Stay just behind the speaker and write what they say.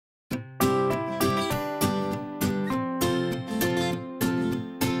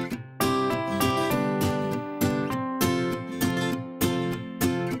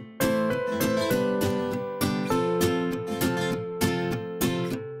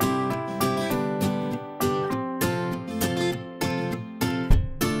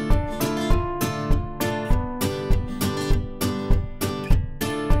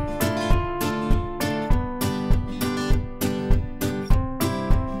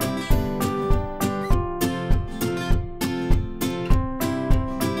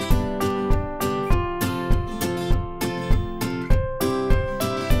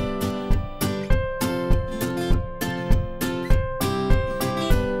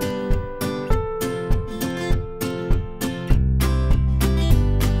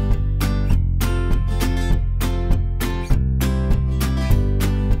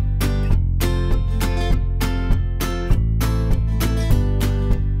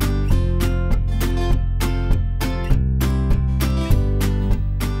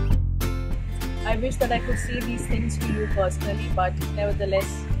wish that I could say these things to you personally, but nevertheless,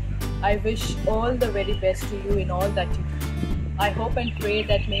 I wish all the very best to you in all that you do. I hope and pray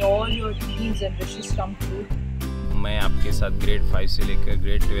that may all your dreams and wishes come true. मैं आपके साथ grade 5 से लेकर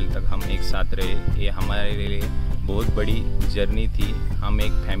grade 12 तक हम एक साथ रहे। ये हमारे लिए बहुत बड़ी जर्नी थी। हम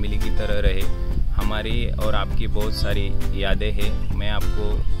एक फैमिली की तरह रहे। हमारी और आपकी बहुत सारी यादें हैं। मैं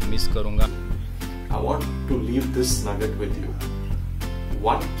आपको मिस करूँगा। I want to leave this nugget with you.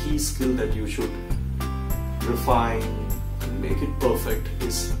 One key skill that you should refine and make it perfect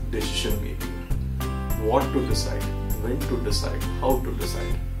is decision making. What to decide, when to decide, how to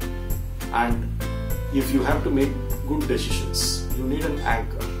decide. And if you have to make good decisions, you need an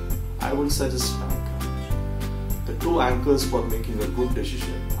anchor. I will suggest an anchor. The two anchors for making a good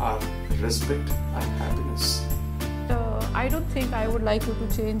decision are respect and happiness. I don't think I would like you to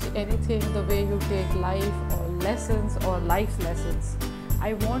change anything the way you take life or lessons or life lessons.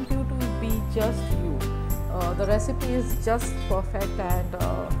 I want you to be just you. The recipe is just perfect, and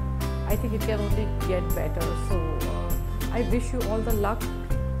I think it can only get better. So I wish you all the luck,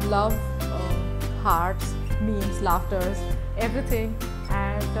 love, hearts, memes, laughters, everything.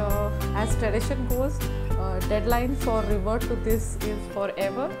 And as tradition goes, deadline for revert to this is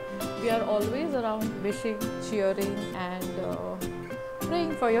forever. We are always around wishing, cheering and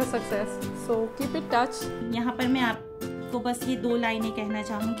praying for your success. So keep in touch. यहाँ पर मैं आपको बस ये 2 लाइनें कहना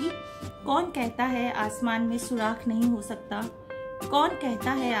चाहूँगी। कौन कहता है आसमान में सुराख नहीं हो सकता? कौन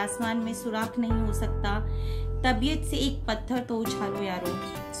कहता है आसमान में सुराख नहीं हो सकता? तबीयत से एक पत्थर तो उछालो यारो।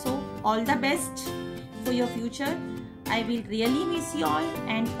 So all the best for your future. I will really miss you all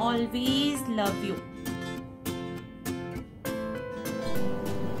and always love you.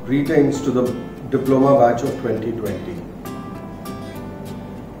 Greetings to the diploma batch of 2020.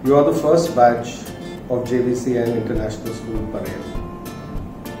 You are the first batch of JBCN International School Parel,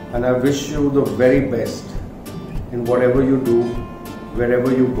 and I wish you the very best in whatever you do,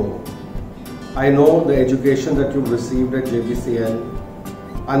 wherever you go. I know the education that you've received at JBCN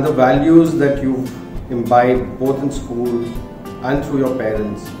and the values that you've imbibed both in school and through your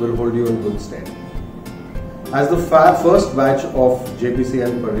parents will hold you in good stead. As the first batch of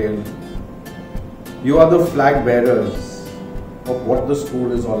JBCN Parel, you are the flag bearers of what the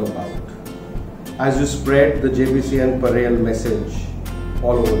school is all about, as you spread the JBCN Parel message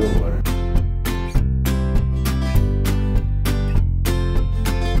all over the world.